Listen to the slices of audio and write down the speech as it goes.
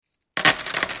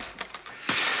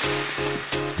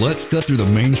Let's cut through the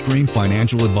mainstream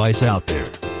financial advice out there.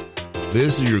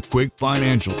 This is your quick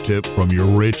financial tip from your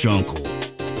rich uncle.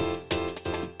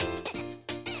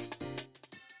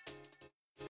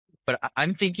 But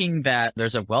I'm thinking that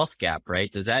there's a wealth gap,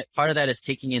 right? Part of that is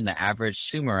taking in the average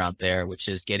consumer out there, which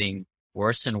is getting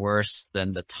worse and worse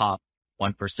than the top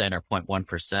 1% or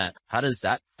 0.1%. How does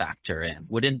that factor in?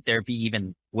 Wouldn't their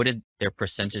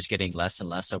percentage getting less and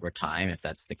less over time if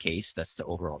that's the case? That's the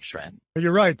overall trend.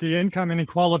 You're right. The income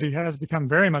inequality has become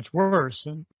very much worse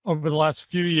over the last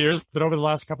few years, but over the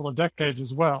last couple of decades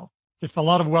as well. If a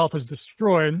lot of wealth is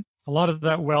destroyed, a lot of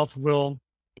that wealth will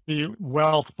be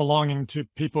wealth belonging to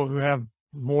people who have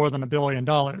more than $1 billion.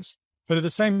 But at the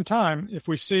same time, if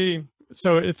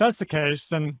that's the case,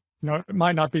 then it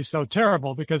might not be so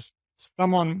terrible, because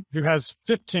someone who has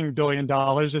 $15 billion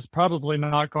is probably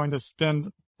not going to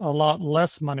spend a lot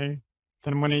less money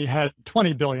than when he had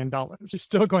 $20 billion. He's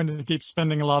still going to keep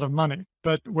spending a lot of money.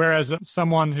 But whereas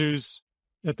someone who's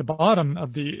at the bottom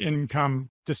of the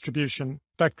income distribution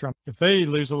spectrum, if they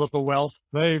lose a little wealth,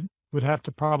 they would have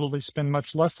to probably spend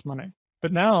much less money.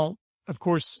 But now, of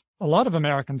course, a lot of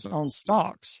Americans own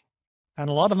stocks, and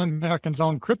a lot of Americans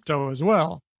own crypto as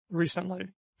well recently.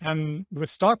 And with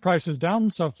stock prices down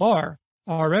so far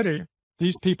already,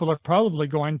 these people are probably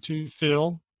going to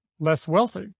feel less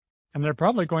wealthy, and they're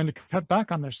probably going to cut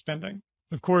back on their spending.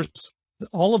 Of course,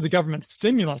 all of the government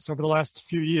stimulus over the last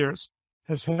few years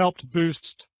has helped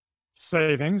boost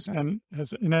savings and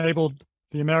has enabled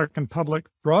the American public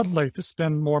broadly to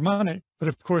spend more money. But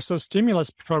of course, those stimulus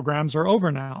programs are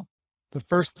over now. The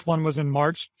first one was in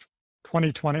March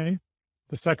 2020.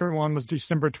 The second one was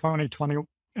December 2020.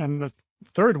 And the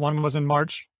third one was in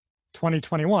March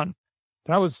 2021.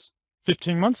 That was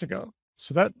 15 months ago.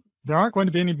 So that there aren't going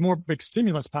to be any more big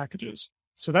stimulus packages.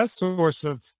 So that source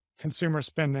of consumer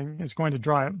spending is going to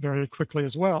dry up very quickly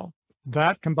as well.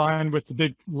 That, combined with the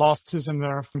big losses in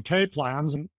their 401k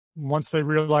plans, and once they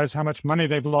realize how much money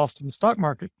they've lost in the stock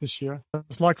market this year,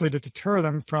 it's likely to deter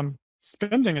them from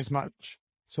spending as much.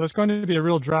 So it's going to be a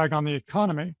real drag on the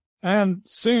economy. And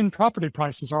soon property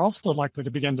prices are also likely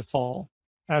to begin to fall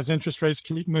as interest rates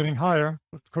keep moving higher.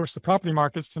 Of course, the property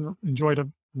markets enjoyed a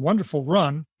wonderful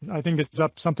run. I think it's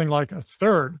up something like a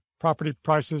third. Property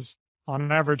prices,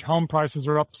 on average, home prices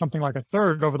are up something like a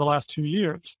third over the last 2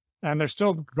 years. And they're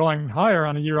still going higher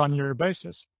on a year-on-year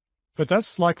basis. But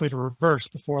that's likely to reverse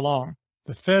before long.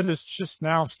 The Fed has just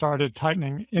now started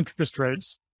tightening interest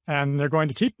rates, and they're going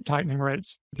to keep tightening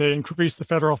rates. They increased the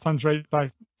federal funds rate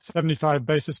by 75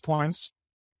 basis points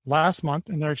last month,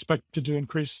 and they're expected to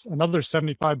increase another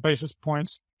 75 basis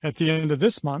points at the end of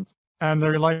this month. And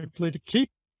they're likely to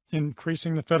keep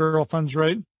increasing the federal funds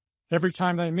rate every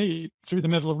time they meet through the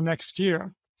middle of next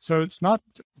year. So the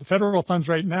federal funds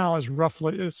rate now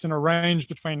it's in a range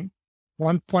between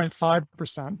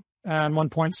 1.5% and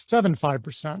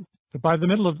 1.75%. But by the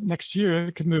middle of next year,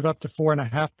 it could move up to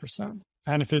 4.5%.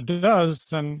 And if it does,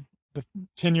 then the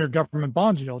 10-year government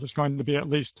bond yield is going to be at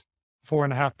least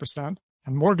 4.5%.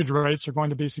 And mortgage rates are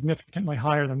going to be significantly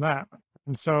higher than that.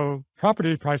 And so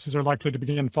property prices are likely to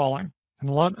begin falling.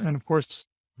 And of course,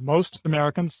 most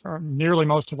Americans, or nearly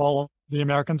most of all the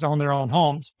Americans, own their own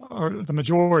homes, or the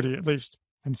majority at least.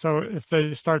 And so if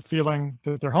they start feeling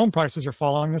that their home prices are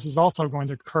falling, this is also going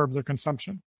to curb their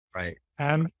consumption. Right.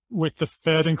 And with the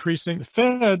Fed increasing, the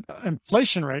Fed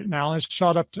inflation rate now has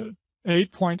shot up to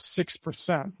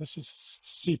 8.6%. This is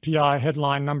CPI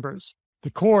headline numbers.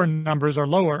 The core numbers are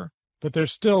lower, but they're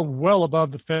still well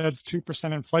above the Fed's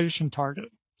 2% inflation target.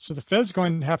 So the Fed's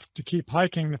going to have to keep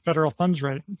hiking the federal funds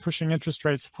rate and pushing interest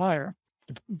rates higher.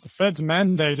 The Fed's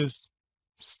mandate is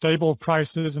stable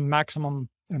prices and maximum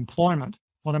employment.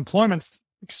 Well, employment's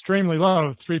extremely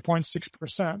low,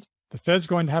 3.6%. The Fed's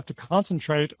going to have to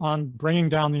concentrate on bringing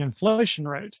down the inflation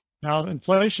rate. Now,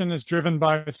 inflation is driven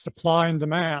by supply and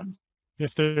demand.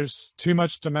 If there's too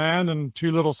much demand and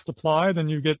too little supply, then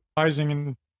you get rising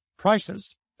in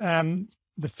prices. And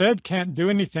the Fed can't do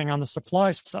anything on the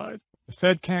supply side. The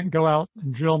Fed can't go out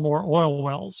and drill more oil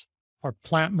wells or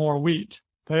plant more wheat.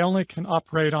 They only can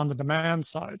operate on the demand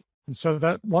side. And so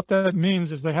what that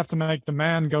means is they have to make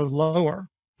demand go lower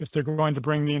if they're going to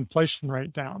bring the inflation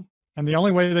rate down. And the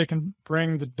only way they can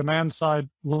bring the demand side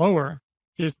lower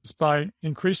is by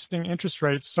increasing interest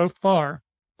rates so far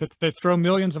that they throw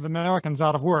millions of Americans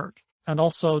out of work and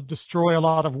also destroy a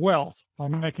lot of wealth by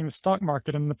making the stock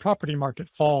market and the property market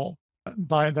fall.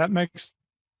 That makes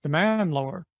demand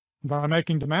lower. By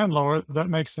making demand lower, that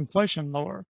makes inflation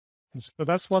lower. And so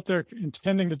that's what they're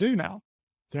intending to do now.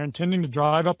 They're intending to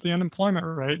drive up the unemployment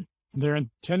rate. They're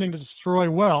intending to destroy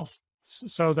wealth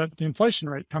so that the inflation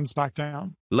rate comes back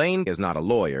down. Lane is not a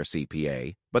lawyer,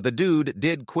 CPA, but the dude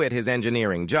did quit his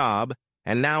engineering job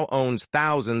and now owns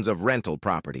thousands of rental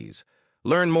properties.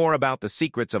 Learn more about the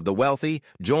secrets of the wealthy.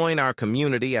 Join our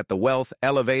community at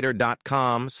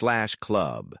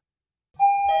thewealthelevator.com/club.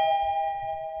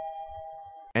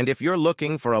 And if you're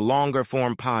looking for a longer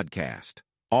form podcast,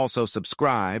 also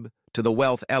subscribe to the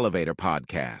Wealth Elevator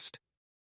podcast.